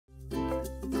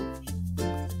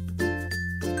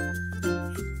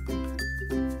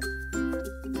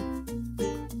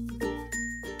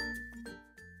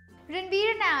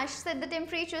Ash set the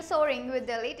temperature soaring with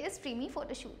their latest Steamy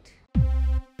photoshoot.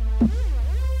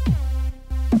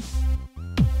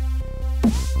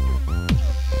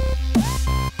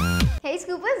 Hey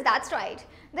Scoopers, that's right.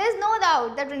 There's no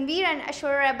doubt that Ranbir and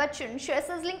Aishwarya Rai Bachchan share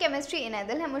sizzling chemistry in Ae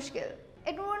Dil Hai Mushkil.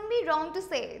 It wouldn't be wrong to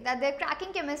say that their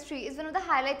cracking chemistry is one of the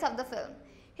highlights of the film.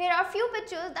 Here are a few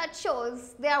pictures that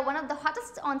shows they are one of the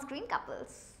hottest on-screen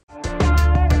couples.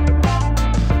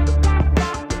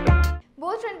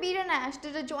 Both Ranbir and Ash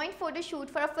did a joint photo shoot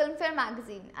for a filmfare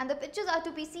magazine, and the pictures are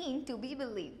to be seen to be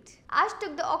believed. Ash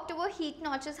took the October heat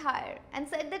notches higher and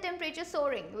set the temperature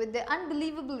soaring with their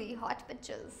unbelievably hot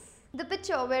pictures. The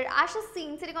picture where Ash is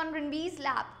seen sitting on Ranbir's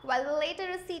lap while the latter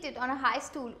is seated on a high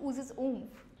stool oozes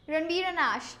oomph. Ranbir and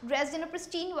Ash, dressed in a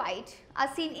pristine white,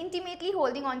 are seen intimately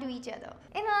holding on to each other.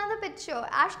 In another picture,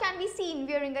 Ash can be seen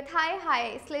wearing a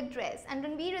thigh-high slit dress and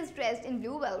Ranbir is dressed in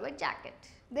blue velvet jacket.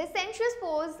 Their sensuous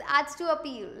pose adds to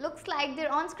appeal. Looks like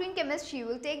their on-screen chemistry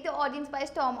will take the audience by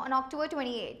storm on October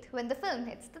 28th when the film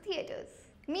hits the theatres.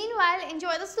 Meanwhile,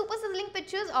 enjoy the super sizzling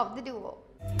pictures of the duo.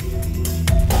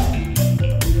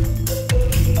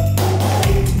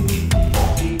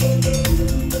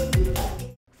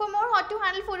 For more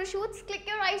hot-to-handle photo shoots, click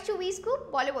your eyes to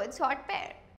Vscoop, Bollywood's hot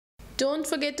pair. Don't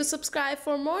forget to subscribe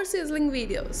for more sizzling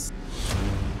videos.